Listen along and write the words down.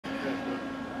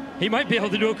He might be able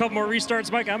to do a couple more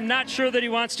restarts, Mike. I'm not sure that he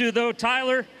wants to, though.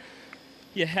 Tyler,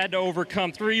 you had to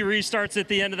overcome 3 restarts at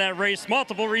the end of that race,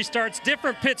 multiple restarts,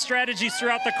 different pit strategies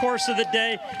throughout the course of the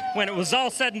day. When it was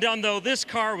all said and done, though, this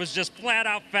car was just flat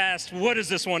out fast. What does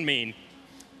this one mean?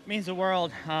 It means the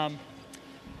world.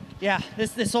 Yeah,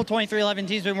 this whole 2311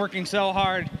 team's been working so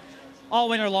hard all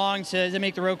winter long to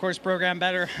make the road course program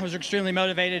better. I was extremely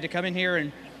motivated to come in here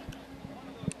and,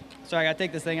 sorry, I gotta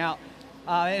take this thing out,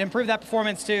 and improve that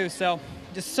performance too. So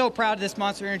just so proud of this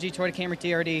Monster Energy Toyota Camry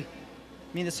TRD.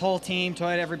 I mean, this whole team,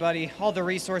 Toyota, everybody, all the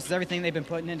resources, everything they've been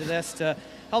putting into this to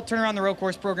help turn around the road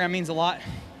course program means a lot.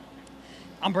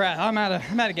 I'm out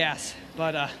of gas,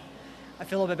 but I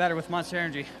feel a little bit better with Monster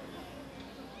Energy.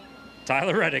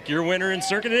 Tyler Reddick, your winner in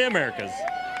Circuit of the Americas.